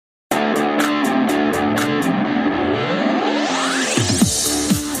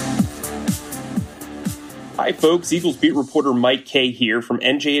Hi, folks. Eagles beat reporter Mike Kay here from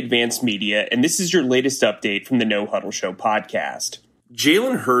NJ Advanced Media, and this is your latest update from the No Huddle Show podcast.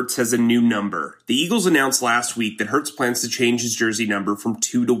 Jalen Hurts has a new number. The Eagles announced last week that Hurts plans to change his jersey number from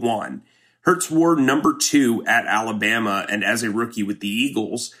 2 to 1. Hurts wore number 2 at Alabama and as a rookie with the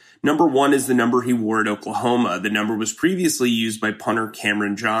Eagles. Number 1 is the number he wore at Oklahoma. The number was previously used by punter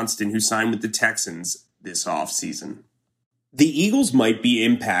Cameron Johnston, who signed with the Texans this offseason. The Eagles might be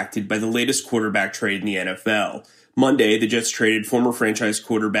impacted by the latest quarterback trade in the NFL. Monday, the Jets traded former franchise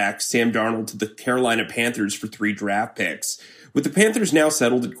quarterback Sam Darnold to the Carolina Panthers for 3 draft picks. With the Panthers now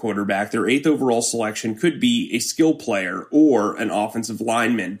settled at quarterback, their 8th overall selection could be a skill player or an offensive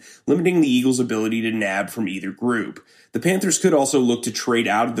lineman, limiting the Eagles' ability to nab from either group. The Panthers could also look to trade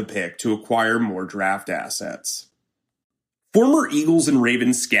out of the pick to acquire more draft assets. Former Eagles and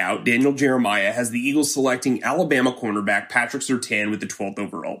Ravens scout Daniel Jeremiah has the Eagles selecting Alabama cornerback Patrick Surtain with the 12th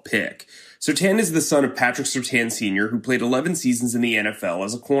overall pick. Surtain is the son of Patrick Surtain Sr., who played 11 seasons in the NFL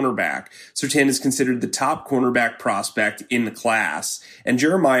as a cornerback. Surtain is considered the top cornerback prospect in the class, and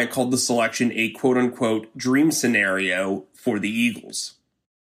Jeremiah called the selection a quote-unquote dream scenario for the Eagles.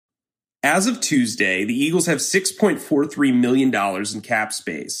 As of Tuesday, the Eagles have $6.43 million in cap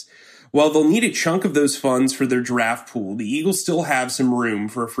space. While they'll need a chunk of those funds for their draft pool, the Eagles still have some room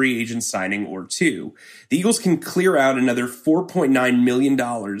for a free agent signing or two. The Eagles can clear out another $4.9 million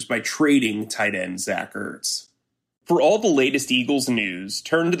by trading tight end Zach Ertz. For all the latest Eagles news,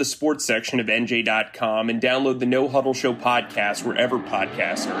 turn to the sports section of NJ.com and download the No Huddle Show podcast wherever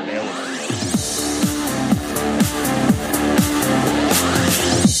podcasts are available.